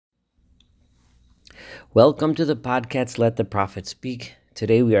Welcome to the podcast, Let the Prophet Speak.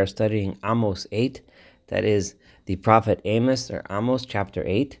 Today we are studying Amos 8, that is the prophet Amos, or Amos chapter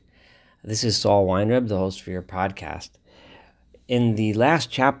 8. This is Saul Weinreb, the host for your podcast. In the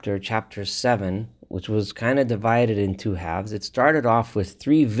last chapter, chapter 7, which was kind of divided in two halves, it started off with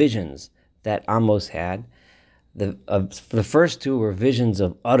three visions that Amos had. The first two were visions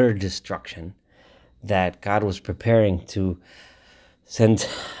of utter destruction that God was preparing to sent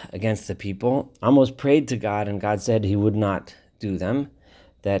against the people. Amos prayed to God, and God said he would not do them,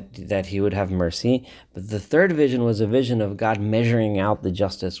 that he would have mercy. But the third vision was a vision of God measuring out the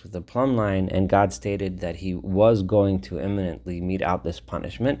justice with a plumb line, and God stated that he was going to imminently mete out this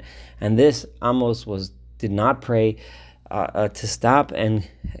punishment. And this Amos did not pray to stop, and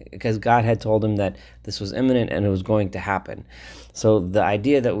because God had told him that this was imminent and it was going to happen. So the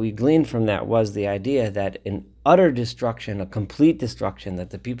idea that we gleaned from that was the idea that in utter destruction, a complete destruction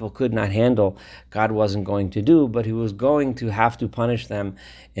that the people could not handle, God wasn't going to do, but he was going to have to punish them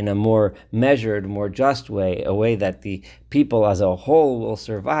in a more measured, more just way, a way that the people as a whole will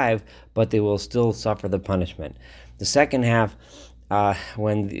survive, but they will still suffer the punishment. The second half of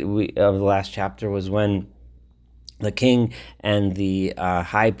the last chapter was when the king and the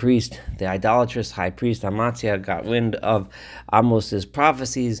high priest, the idolatrous high priest Amaziah, got wind of Amos's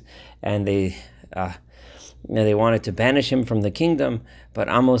prophecies, and they wanted to banish him from the kingdom. But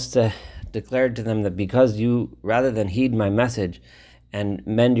Amos declared to them that because you, rather than heed my message and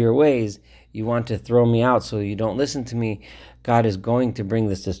mend your ways, you want to throw me out so you don't listen to me, God is going to bring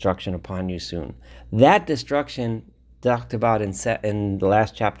this destruction upon you soon. That destruction talked about in the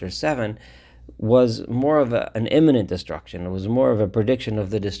last chapter 7 was more of an imminent destruction. It was more of a prediction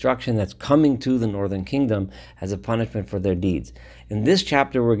of the destruction that's coming to the northern kingdom as a punishment for their deeds. In this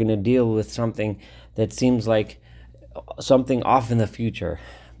chapter, we're going to deal with something that seems like something off in the future,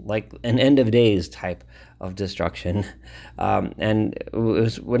 like an end of days type of destruction. And it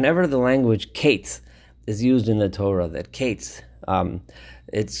was whenever the language kates is used in the Torah, that kates,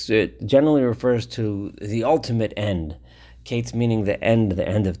 it generally refers to the ultimate end. Kates meaning the end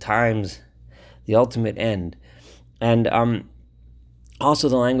of times, the ultimate end. And also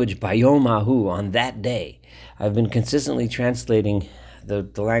the language bayomahu, on that day. I've been consistently translating the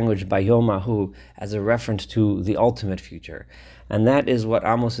language bayomahu as a reference to the ultimate future. And that is what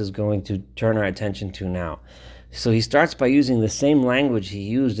Amos is going to turn our attention to now. So he starts by using the same language he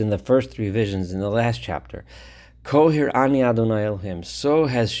used in the first three visions in the last chapter. Kohir ani Adonai Elohim, so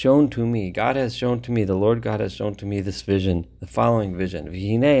has shown to me, God has shown to me, the Lord God has shown to me this vision, the following vision.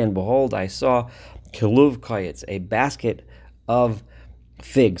 V'hinei, and behold, I saw kiluv kayetz, a basket of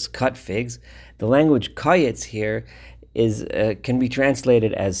figs, cut figs. The language kayetz here can be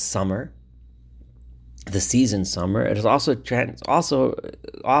translated as summer, the season summer. It is also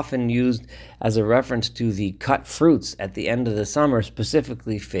often used as a reference to the cut fruits at the end of the summer,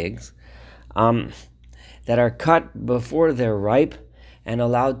 specifically figs, that are cut before they're ripe and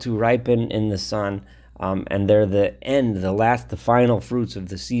allowed to ripen in the sun, and they're the final fruits of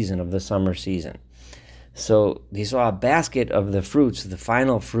the season, of the summer season. So he saw a basket of the fruits, the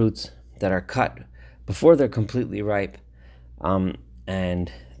final fruits that are cut before they're completely ripe,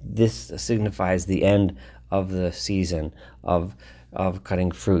 and this signifies the end of the season of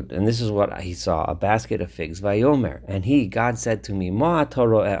cutting fruit. And this is what he saw, a basket of figs. Vayomer, and God said to me, Ma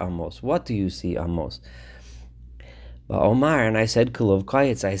toro e Amos, what do you see, Amos? Omar, and I said, Kulov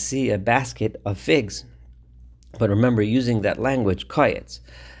kayetz, I see a basket of figs. But remember, using that language, kayetz,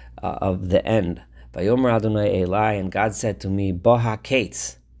 of the end. Vayomer Adonai Eli, and God said to me, Boha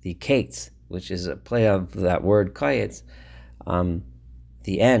kates, the kates, which is a play of that word kayetz,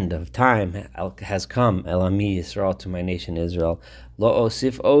 the end of time has come, El Ami Yisrael, to my nation Israel. Lo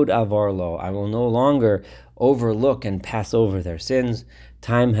osif od avar lo, I will no longer overlook and pass over their sins.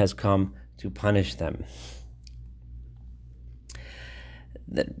 Time has come to punish them.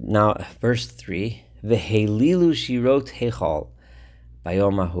 Now, verse 3, V'helilu shirot heichal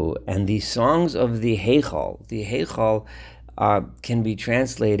bayomahu, and the songs of the heichal. The heichal can be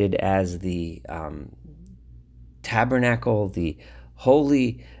translated as the tabernacle, the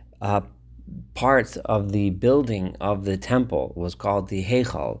holy parts of the building of the temple was called the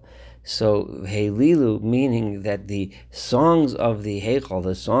heichal. So Helilu, meaning that the songs of the heichal,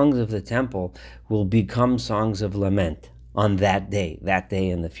 the songs of the temple, will become songs of lament on that day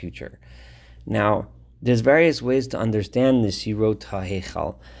in the future. Now, there's various ways to understand the Shirot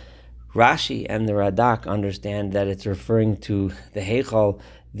HaHeichal. Rashi and the Radak understand that it's referring to the Heichal,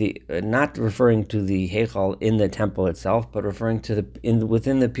 not referring to the Heichal in the temple itself, but referring to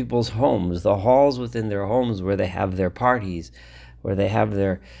within the people's homes, the halls within their homes where they have their parties, where they have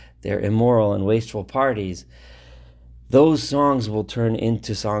their immoral and wasteful parties, those songs will turn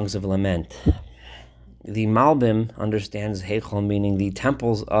into songs of lament. The Malbim understands Heichal meaning the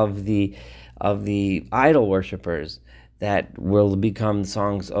temples of the idol worshippers that will become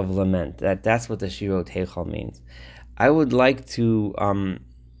songs of lament. That's what the Shirot Heichal means. I would like to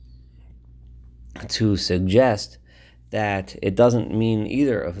suggest that it doesn't mean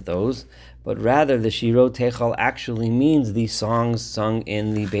either of those, but rather the Shirot Heichal actually means the songs sung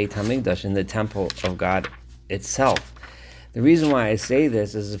in the Beit HaMikdash, in the temple of God itself. The reason why I say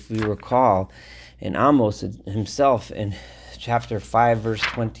this is, if we recall, in Amos himself, in chapter 5, verse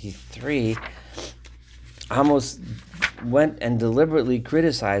 23, Amos went and deliberately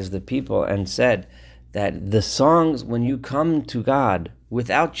criticized the people and said that the songs, when you come to God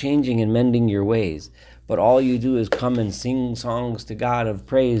without changing and mending your ways, but all you do is come and sing songs to God of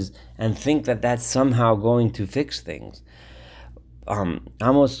praise and think that that's somehow going to fix things.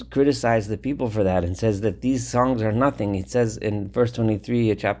 Amos criticized the people for that and says that these songs are nothing. It says in verse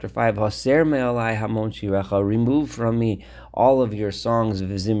 23 of chapter 5, Haser me'alai hamon shirecha, remove from me all of your songs,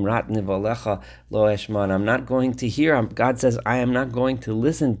 v'zimrat nivalecha lo eshman. I'm not going to hear. God says, I am not going to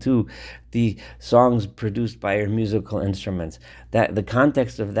listen to the songs produced by your musical instruments. That the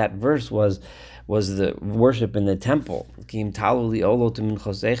context of that verse was the worship in the temple. It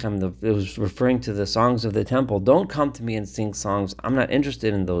was referring to the songs of the temple. Don't come to me and sing songs. I'm not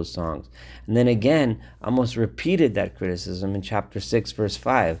interested in those songs. And then again, Amos repeated that criticism in chapter 6, verse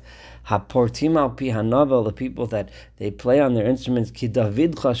 5. Haportim al pi hanavel, the people that they play on their instruments, ki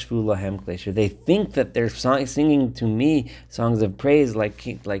David chashvu lahem klesher. They think that they're singing to me songs of praise like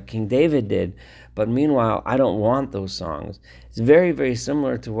King David did. But meanwhile, I don't want those songs. It's very, very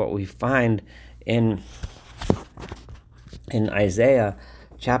similar to what we find in Isaiah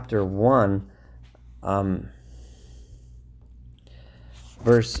chapter 1,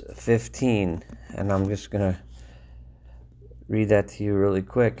 verse 15, and I'm just going to read that to you really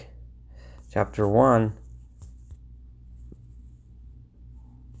quick. Chapter 1,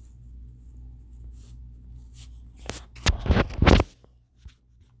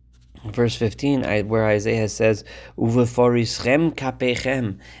 verse 15, where Isaiah says, "Uveforischem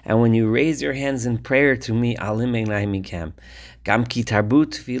kapechem," and when you raise your hands in prayer to me, alim einai mikem, gam ki tarbu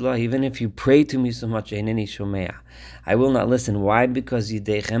tefillah, even if you pray to me so much, eineni shomea, I will not listen. Why? Because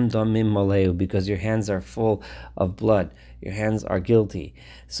yidechem damim maleu, because your hands are full of blood. Your hands are guilty.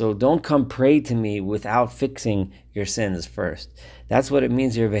 So don't come pray to me without fixing your sins first. That's what it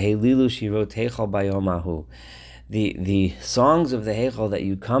means here. Vehelilu shirot heichal bayomahu. The songs of the Heichal that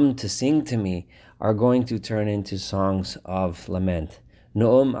you come to sing to me are going to turn into songs of lament.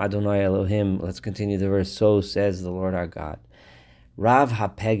 No'om Adonai Elohim, let's continue the verse, so says the Lord our God. Rav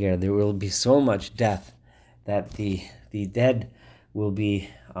HaPeger, there will be so much death that the dead will be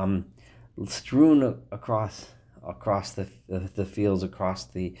strewn across the fields, across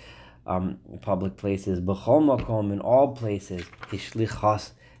the public places. B'chol makom, in all places,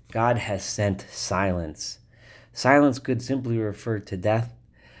 Hishlichas, God has sent silence. Silence could simply refer to death,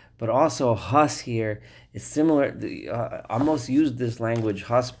 but also Hus here is similar. Amos used this language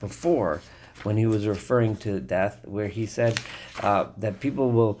Hus before when he was referring to death, where he said that people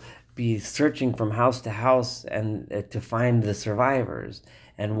will be searching from house to house and to find the survivors,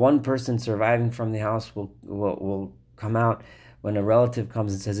 and one person surviving from the house will come out when a relative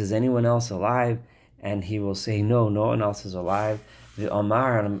comes and says, "Is anyone else alive?" And he will say, "No, no one else is alive." The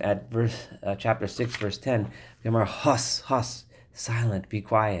Omar at chapter 6, verse 10, the Omar, Hus, silent, be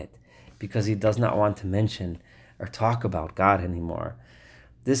quiet, because he does not want to mention or talk about God anymore.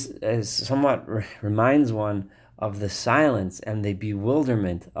 This is somewhat reminds one of the silence and the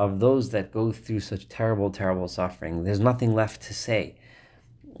bewilderment of those that go through such terrible, terrible suffering. There's nothing left to say.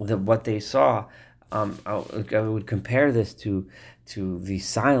 What they saw, I would compare this to the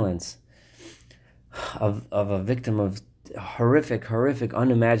silence of a victim of horrific,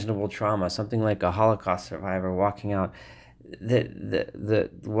 unimaginable trauma, something like a Holocaust survivor walking out.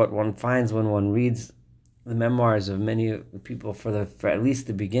 What one finds when one reads the memoirs of many people for at least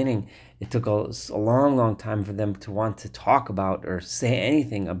the beginning, it took a long time for them to want to talk about or say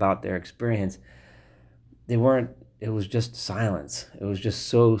anything about their experience. It was just silence. It was just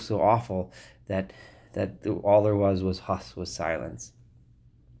so awful that all there was silence.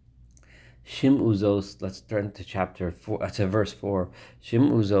 Shim Uzos, let's turn to chapter 4, to verse 4.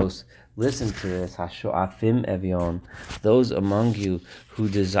 Shim Uzos, listen to this. Hasho'afim evion, those among you who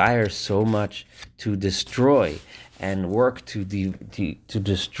desire so much to destroy and work to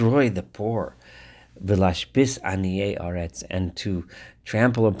destroy the poor. V'lashbis aniyei aretz, and to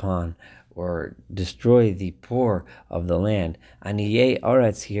trample upon or destroy the poor of the land. Aniyei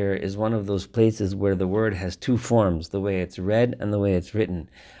Aretz here is one of those places where the word has two forms, the way it's read and the way it's written.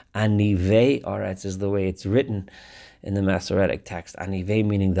 Anivei Aretz is the way it's written in the Masoretic text. Anivei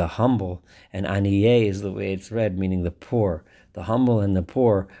meaning the humble, and Aniyei is the way it's read, meaning the poor. The humble and the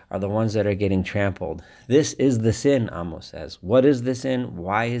poor are the ones that are getting trampled. This is the sin, Amos says. What is the sin?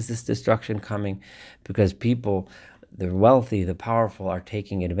 Why is this destruction coming? Because people, the wealthy, the powerful, are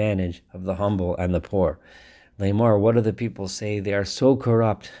taking advantage of the humble and the poor. Lamar, what do the people say? They are so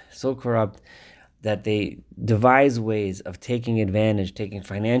corrupt that they devise ways of taking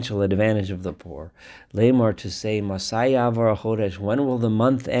financial advantage of the poor. Lamar, to say, Masai Avar Chodesh, when will the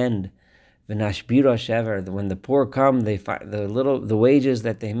month end? V'nashbira shever, when the poor come, they find the wages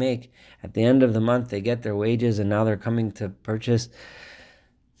that they make at the end of the month. They get their wages, and now they're coming to purchase.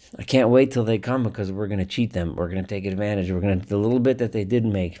 I can't wait till they come because we're going to cheat them. We're going to take advantage. The little bit that they did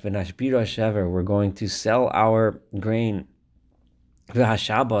make. V'nashbira shever, we're going to sell our grain.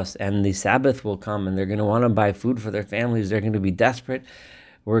 V'hashabos, and the Sabbath will come, and they're going to want to buy food for their families. They're going to be desperate.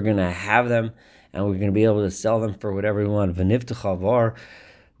 We're going to have them, and we're going to be able to sell them for whatever we want. V'niftechavar,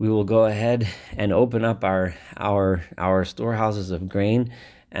 we will go ahead and open up our storehouses of grain,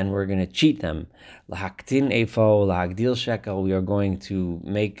 and we're going to cheat them. Lahaktin efo, lahagdil shekel, we are going to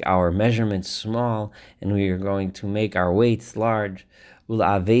make our measurements small, and we are going to make our weights large.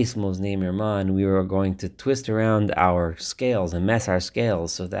 Ula'aves moznei mirma, and we are going to twist around our scales and mess our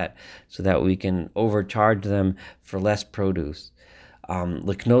scales so that we can overcharge them for less produce.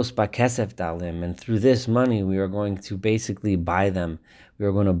 Liknos bakesef dalim, and through this money we are going to basically buy them. We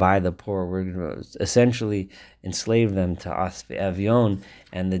are going to buy the poor. We're going to essentially enslave them to us, ve'avion,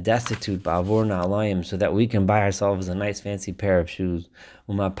 and the destitute, ba'avor na'alayim, so that we can buy ourselves a nice fancy pair of shoes.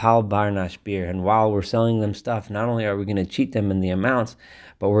 Umapal bar nashbir, and while we're selling them stuff, not only are we going to cheat them in the amounts,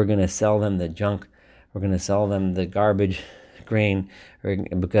 but we're going to sell them the junk. We're going to sell them the garbage grain,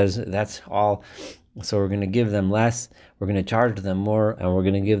 because that's all. So we're going to give them less, we're going to charge them more, and we're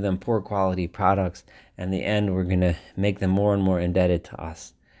going to give them poor quality products. And in the end, we're going to make them more and more indebted to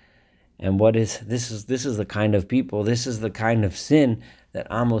us. And this is the kind of people, this is the kind of sin that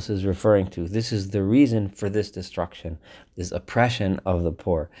Amos is referring to. This is the reason for this destruction, this oppression of the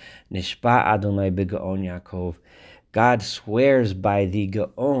poor. Nishba Adonai b'gaon Yaakov. God swears by the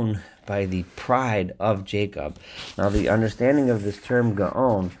Gaon, by the pride of Jacob. Now, the understanding of this term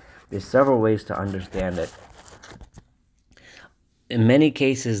Gaon, there's several ways to understand it. In many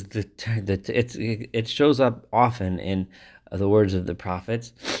cases, it shows up often in the words of the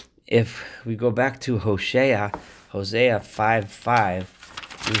prophets. If we go back to Hosea 5:5,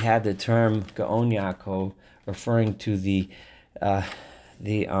 we had the term Gaon Yaakov referring to the Ana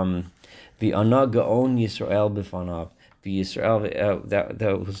Gaon Yisrael b'fanav. The Yisrael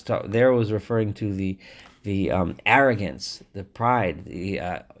that was referring to the arrogance, the pride,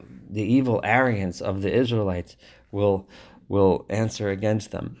 the evil arrogance of the Israelites will answer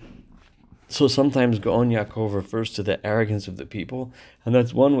against them. So sometimes Gaon Yaakov refers to the arrogance of the people, and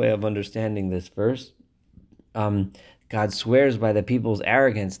that's one way of understanding this verse. God swears by the people's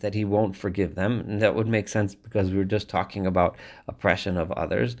arrogance that he won't forgive them, and that would make sense because we were just talking about oppression of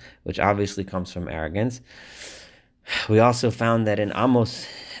others, which obviously comes from arrogance. We also found that in Amos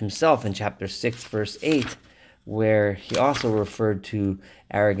himself, in chapter 6, verse 8, where he also referred to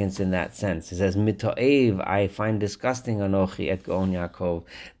arrogance in that sense. He says, Mito'ev, I find disgusting Anochi et Gaon Yaakov,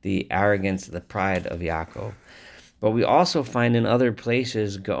 the arrogance, the pride of Yaakov. But we also find in other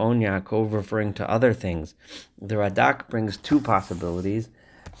places Gaon Yaakov referring to other things. The Radak brings two possibilities.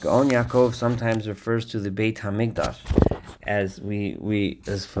 Gaon Yaakov sometimes refers to the Beit HaMikdash, as we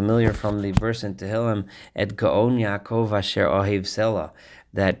is familiar from the verse in Tehillim, et Gaon Yaakov asher ohev Selah,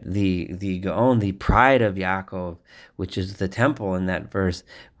 that the Gaon, the pride of Yaakov, which is the temple in that verse,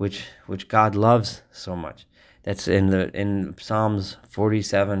 which God loves so much. That's in Psalms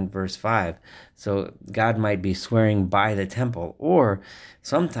 47 verse 5. So God might be swearing by the temple, or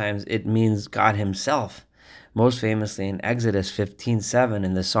sometimes it means God himself. Most famously in Exodus 15:7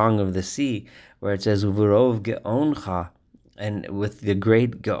 in the Song of the Sea, where it says Uvurov Geoncha, and with the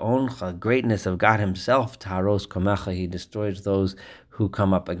great Geoncha, greatness of God himself, Taros Komecha, he destroys those who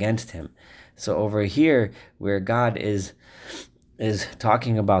come up against him. So over here, where God is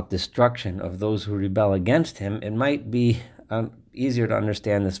talking about destruction of those who rebel against him, it might be easier to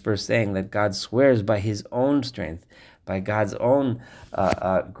understand this verse saying that God swears by his own strength, by God's own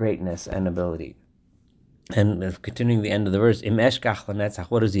greatness and ability. And continuing the end of the verse, Im eshkach lanetzach,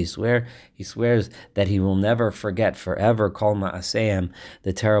 what does he swear? He swears that he will never forget forever kol ma'aseim,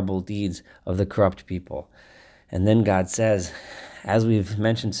 the terrible deeds of the corrupt people. And then God says, as we've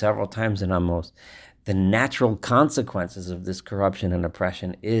mentioned several times in Amos, the natural consequences of this corruption and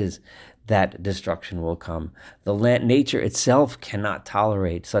oppression is that destruction will come. The land, nature itself cannot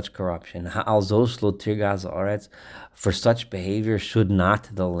tolerate such corruption. For such behavior, should not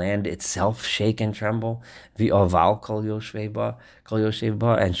the land itself shake and tremble? And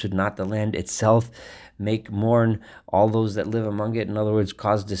should not the land itself make mourn all those that live among it? In other words,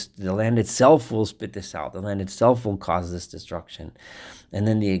 cause this, the land itself will spit this out. The land itself will cause this destruction. And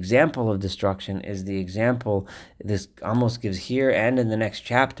then the example of destruction is the example this Amos gives here and in the next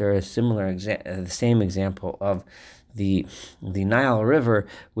chapter, a similar the same example of the Nile River,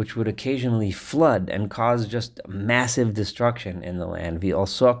 which would occasionally flood and cause just massive destruction in the land. And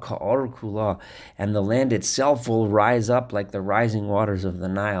the land itself will rise up like the rising waters of the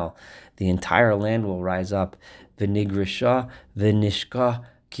Nile. The entire land will rise up. V'nigrisha v'nishka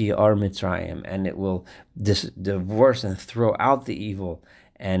ki ar Mitzrayim, and it will divorce and throw out the evil,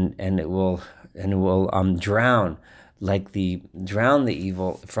 and it will drown the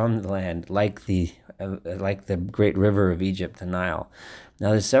evil from the land, like the great river of Egypt, the Nile. Now,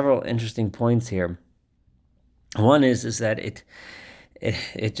 there's several interesting points here. One is that it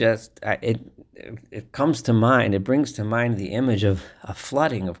comes to mind. It brings to mind the image of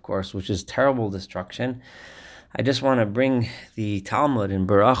flooding, of course, which is terrible destruction. I just want to bring the Talmud in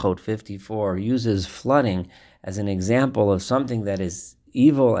Berachot 54 uses flooding as an example of something that is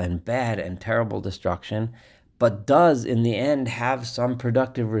evil and bad and terrible destruction, but does in the end have some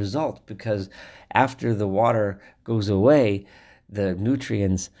productive result, because after the water goes away, the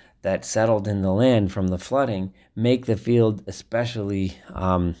nutrients that settled in the land from the flooding make the field especially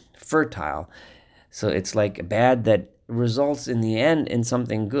fertile. So it's like bad that results in the end in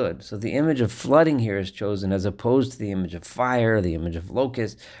something good. So the image of flooding here is chosen as opposed to the image of fire, the image of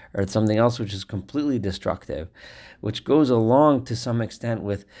locust, or something else which is completely destructive, which goes along to some extent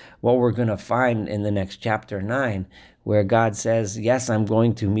with what we're going to find in the next chapter 9, where God says, yes, I'm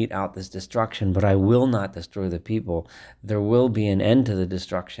going to mete out this destruction, but I will not destroy the people. There will be an end to the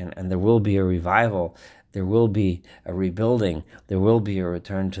destruction, and there will be a revival. There will be a rebuilding. There will be a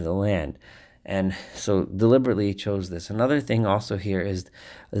return to the land. And so deliberately he chose this. Another thing also here is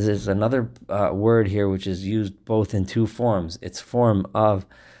there's another word here which is used both in two forms. It's form of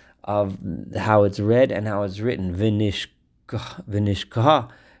how it's read and how it's written. Vinishka,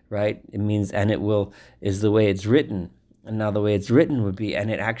 right? It means, and it will, is the way it's written. And now the way it's written would be,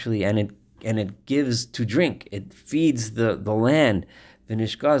 and it gives to drink. It feeds the land.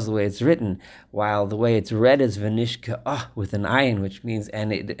 Vinishka is the way it's written, while the way it's read is Vinishka with an ayin, which means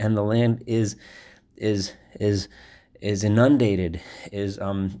and the land is inundated, is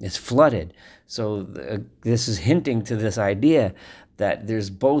flooded. So this is hinting to this idea that there's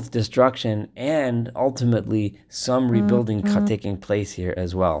both destruction and ultimately some rebuilding taking place here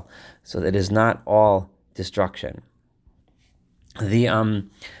as well. So that is not all destruction.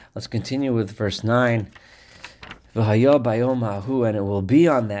 Let's continue with verse 9. V'haya bayom hahu, and it will be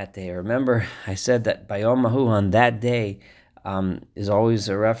on that day. Remember, I said that bayom hahu, on that day, is always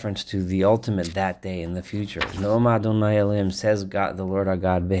a reference to the ultimate that day in the future. Noam Adonai Elohim, says God, the Lord our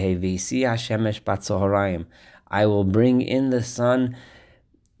God, v'hevisi hashemesh batzoharayim, I will bring in the sun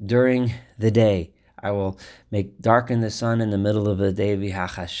during the day. I will make darken the sun in the middle of the day.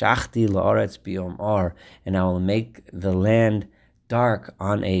 V'hachashachti la'aretz biyom ar, and I will make the land dark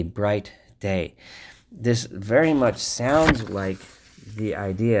on a bright day. This very much sounds like the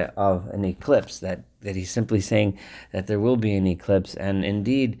idea of an eclipse, that he's simply saying that there will be an eclipse. And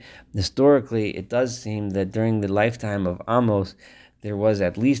indeed, historically, it does seem that during the lifetime of Amos, there was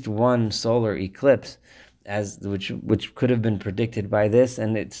at least one solar eclipse, which could have been predicted by this,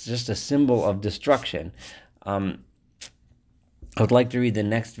 and it's just a symbol of destruction. I would like to read the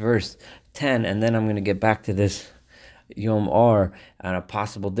next verse, 10, and then I'm going to get back to this Yom Or and a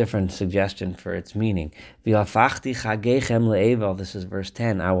possible different suggestion for its meaning. V'hafachti chagechem le'evel. This is verse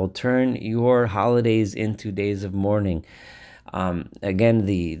 10. I will turn your holidays into days of mourning. Again,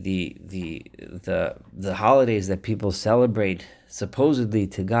 the holidays that people celebrate supposedly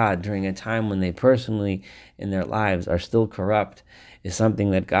to God during a time when they personally in their lives are still corrupt is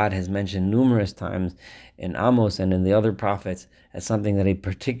something that God has mentioned numerous times in Amos and in the other prophets as something that he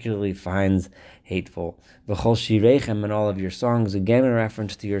particularly finds hateful. V'chol shirechem, and all of your songs, again a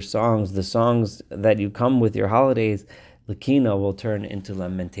reference to your songs, the songs that you come with your holidays, Lakina will turn into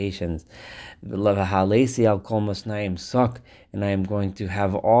lamentations. V'levahalesi al kol masnaim suck, and I am going to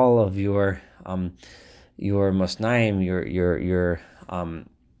have all of your masnaim,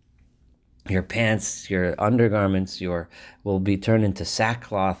 Your pants, your undergarments, will be turned into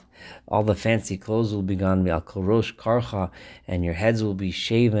sackcloth. All the fancy clothes will be gone. Korosh karcha, and your heads will be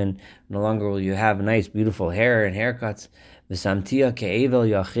shaven. No longer will you have nice, beautiful hair and haircuts. V'samtia ke'evel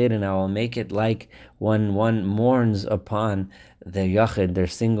yachid, and I will make it like when one mourns upon their yachid, their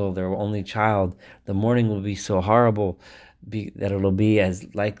single, their only child. The mourning will be so horrible that it'll be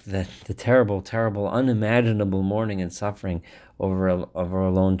as like the terrible, terrible, unimaginable mourning and suffering over a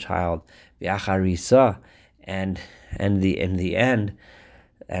lone child. V'acharisa, and in the end,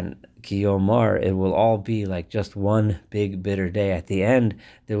 and Kiyomar, it will all be like just one big bitter day. At the end,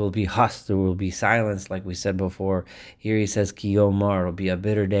 there will be hush, there will be silence, like we said before. Here he says Kiyomar, it'll be a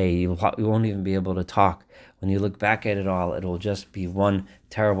bitter day. You won't even be able to talk. When you look back at it all, it will just be one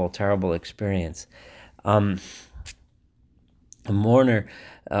terrible, terrible experience. A mourner,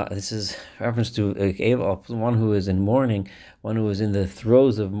 this is reference to one who is in mourning, one who is in the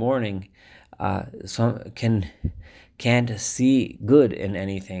throes of mourning, can't see good in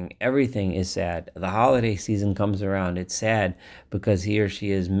anything. Everything is sad. The holiday season comes around. It's sad because he or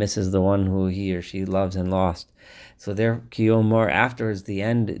she misses the one who he or she loves and lost. So there, Kiyomor, afterwards, the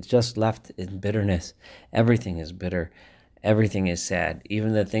end, it's just left in bitterness. Everything is bitter. Everything is sad.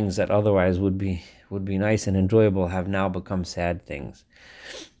 Even the things that otherwise would be nice and enjoyable have now become sad things.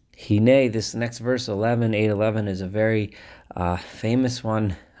 Hine, this next verse, 8:11, is a very famous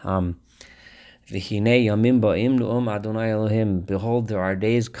one. Behold, there are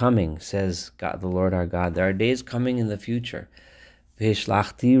days coming, says God, the Lord our God. There are days coming in the future. I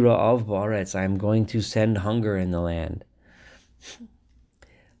am going to send hunger in the land.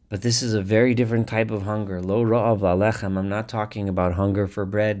 But this is a very different type of hunger. Lo ra'av la'lechem. I'm not talking about hunger for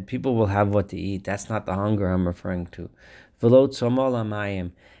bread. People will have what to eat. That's not the hunger I'm referring to. V'lo tzoma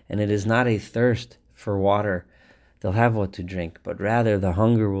l'amayim. And it is not a thirst for water. They'll have what to drink. But rather, the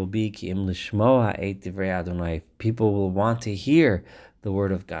hunger will be ki im lishmoa et divrei Adonai. People will want to hear the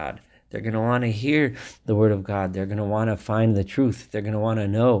word of God. They're going to want to hear the word of God. They're going to want to find the truth. They're going to want to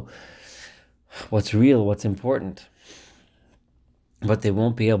know what's real, what's important. But they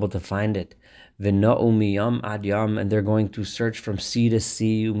won't be able to find it. V'na'u ad yam, and they're going to search from sea to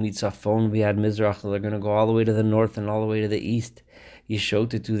sea. Umitzafon v'ad mizrach, they're going to go all the way to the north and all the way to the east.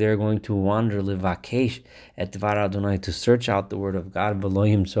 Yeshotetu, they're going to wander levakesh et dvar Adonai, to search out the word of God.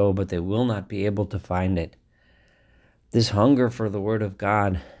 V'lo so, but they will not be able to find it. This hunger for the word of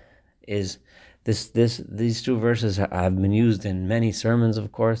God is these two verses have been used in many sermons,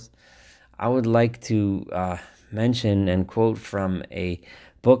 of course. I would like to mention and quote from a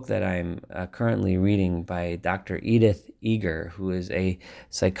book that I'm currently reading by Dr. Edith Eger, who is a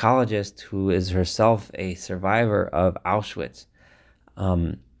psychologist who is herself a survivor of Auschwitz.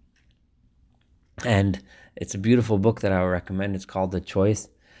 And it's a beautiful book that I would recommend. It's called The Choice.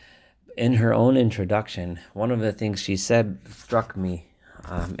 In her own introduction, one of the things she said struck me,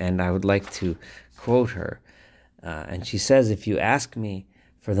 and I would like to quote her. And she says, if you ask me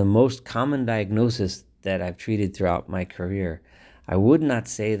for the most common diagnosis that I've treated throughout my career, I would not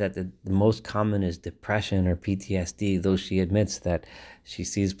say that the most common is depression or PTSD, though she admits that she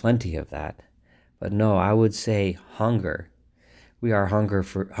sees plenty of that. But no, I would say hunger. We are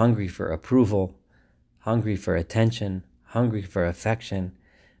hungry for approval, hungry for attention, hungry for affection.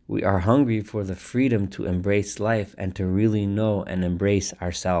 We are hungry for the freedom to embrace life and to really know and embrace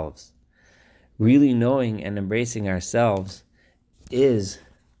ourselves. Really knowing and embracing ourselves is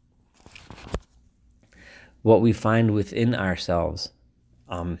what we find within ourselves.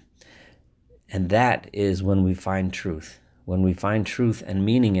 And that is when we find truth. When we find truth and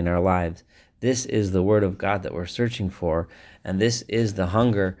meaning in our lives. This is the word of God that we're searching for. And this is the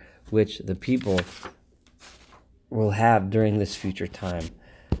hunger which the people will have during this future time.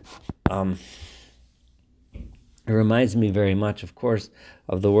 It reminds me very much, of course,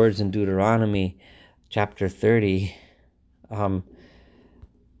 of the words in Deuteronomy chapter 30,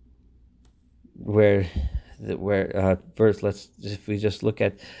 where if we just look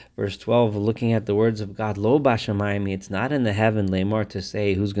at verse 12, looking at the words of God, Lo bashamayim, it's not in the heaven, lemor, to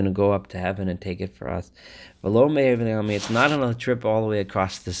say who's going to go up to heaven and take it for us. V'lo me'ev, it's not on a trip all the way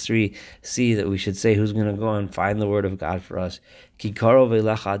across the sea that we should say who's going to go and find the word of God for us. Ki karov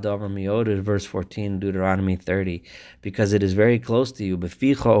elecha adavar miyod, verse 14, Deuteronomy 30, because it is very close to you.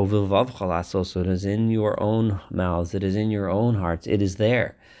 Beficha uvilvavcha lasos, so it is in your own mouths, it is in your own hearts, it is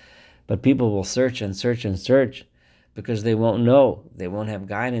there. But people will search and search and search because they won't know. They won't have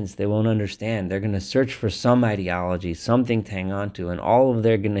guidance. They won't understand. They're going to search for some ideology, something to hang on to. And all that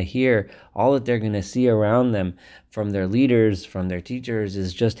they're going to see around them from their leaders, from their teachers,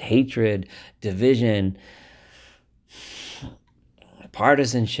 is just hatred, division,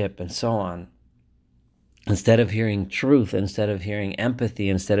 partisanship and so on. Instead of hearing truth, instead of hearing empathy,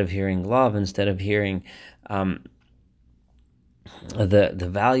 instead of hearing love, instead of hearing the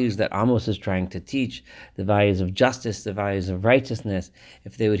values that Amos is trying to teach, the values of justice, the values of righteousness,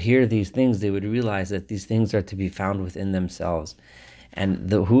 if they would hear these things, they would realize that these things are to be found within themselves.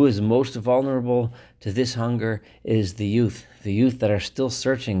 And who is most vulnerable to this hunger is the youth that are still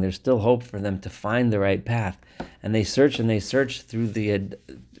searching. There's still hope for them to find the right path. And they search through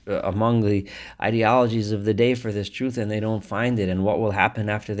among the ideologies of the day for this truth, and they don't find it. And what will happen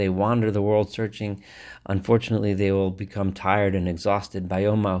after they wander the world searching? Unfortunately, they will become tired and exhausted.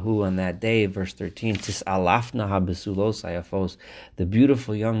 Bayomahu, on that day, verse 13, Tis alafna habesulos ayafos. The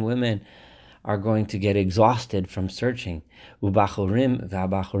beautiful young women are going to get exhausted from searching. Ubachurim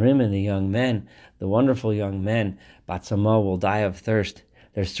v'abachurim, and the young men, the wonderful young men, batzama, will die of thirst.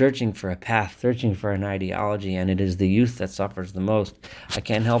 They're searching for a path, searching for an ideology, and it is the youth that suffers the most. I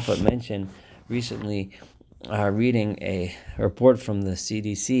can't help but mention recently reading a report from the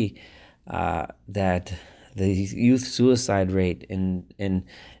CDC that the youth suicide rate in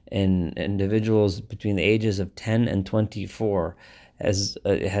individuals between the ages of 10 and 24 has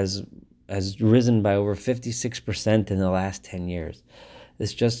risen by over 56% in the last 10 years.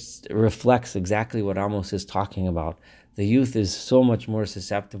 This just reflects exactly what Amos is talking about. The youth is so much more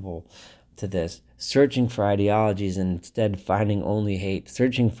susceptible to this, searching for ideologies and instead finding only hate,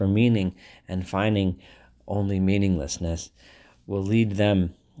 searching for meaning and finding only meaninglessness will lead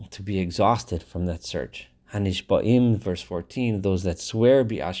them to be exhausted from that search. Hanishba'im, verse 14, those that swear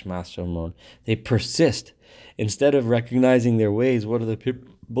bi'ashmas shomron, they persist. Instead of recognizing their ways, what do the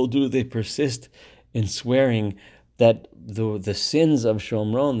people do? They persist in swearing that the sins of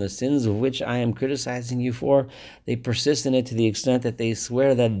Shomron, the sins of which I am criticizing you for, they persist in it to the extent that they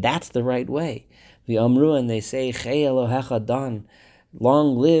swear that that's the right way. The Amru, and they say, Chei Elohecha Dan,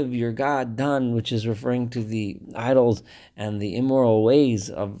 long live your God Dan, which is referring to the idols and the immoral ways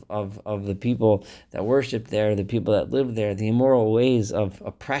of the people that worship there, the people that live there, the immoral ways of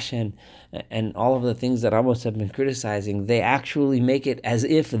oppression and all of the things that Amos have been criticizing. They actually make it as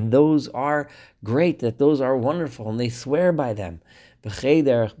if those are great, that those are wonderful, and they swear by them. B'chei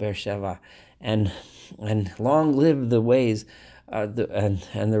derech Beersheva, and long live the ways and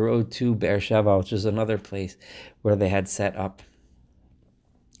the road to Beersheva, which is another place where they had set up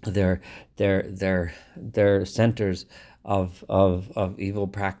their centers of evil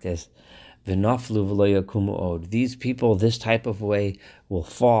practice. V'naflu v'lo yakumu od. These people, this type of way, will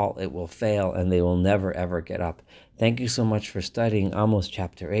fall, it will fail, and they will never ever get up. Thank you so much for studying Amos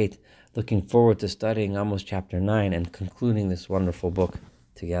chapter 8. Looking forward to studying Amos chapter 9 and concluding this wonderful book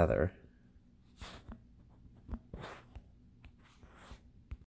together.